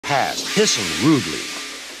past, hissing rudely.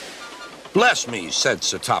 "Bless me," said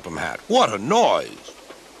Sir Topham Hatt. "What a noise!"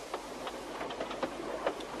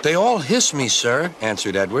 "They all hiss me, sir,"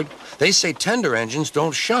 answered Edward. "They say tender engines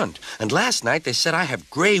don't shunt, and last night they said I have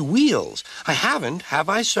gray wheels. I haven't, have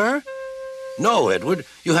I, sir?" "No, Edward,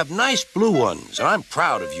 you have nice blue ones, and I'm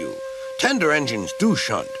proud of you. Tender engines do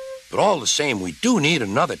shunt, but all the same, we do need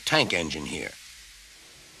another tank engine here."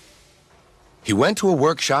 He went to a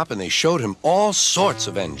workshop, and they showed him all sorts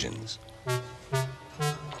of engines.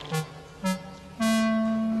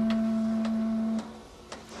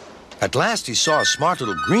 At last, he saw a smart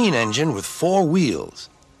little green engine with 4 wheels.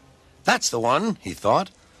 "That's the one," he thought.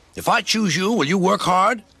 "If I choose you, will you work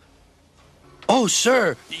hard?" "Oh,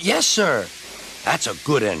 sir, yes, sir." "That's a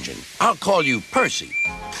good engine. I'll call you Percy."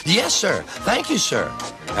 "Yes, sir. Thank you, sir."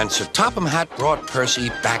 And Sir Topham Hatt brought Percy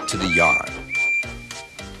back to the yard.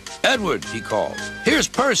 "Edward," he called, "here's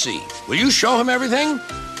Percy. Will you show him everything?"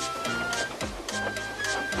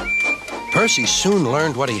 Percy soon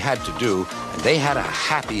learned what he had to do, and they had a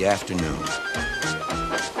happy afternoon.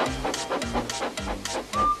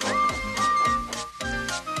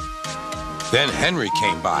 Then Henry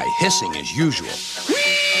came by, hissing as usual.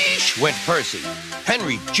 "Wheesh!" went Percy.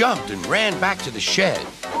 Henry jumped and ran back to the shed.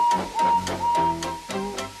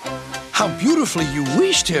 "How beautifully you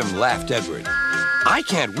wheeshed him," laughed Edward. "I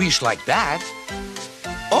can't wheesh like that."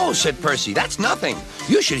 "Oh," said Percy, "that's nothing.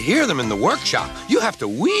 You should hear them in the workshop. You have to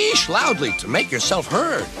wheesh loudly to make yourself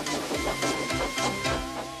heard."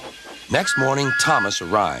 Next morning, Thomas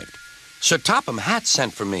arrived. "Sir Topham Hatt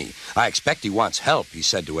sent for me. I expect he wants help," he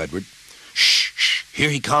said to Edward. "Shh, shh,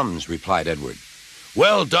 here he comes," replied Edward.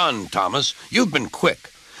 "Well done, Thomas. You've been quick.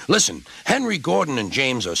 Listen, Henry, Gordon, and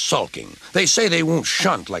James are sulking. They say they won't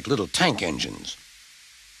shunt like little tank engines.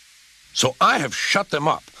 So I have shut them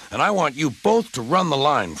up, and I want you both to run the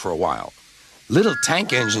line for a while." "Little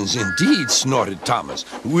tank engines indeed," snorted Thomas.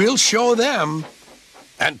 "We'll show them."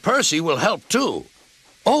 "And Percy will help too."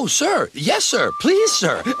 "Oh, sir, yes, sir, please,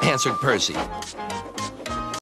 sir," answered Percy.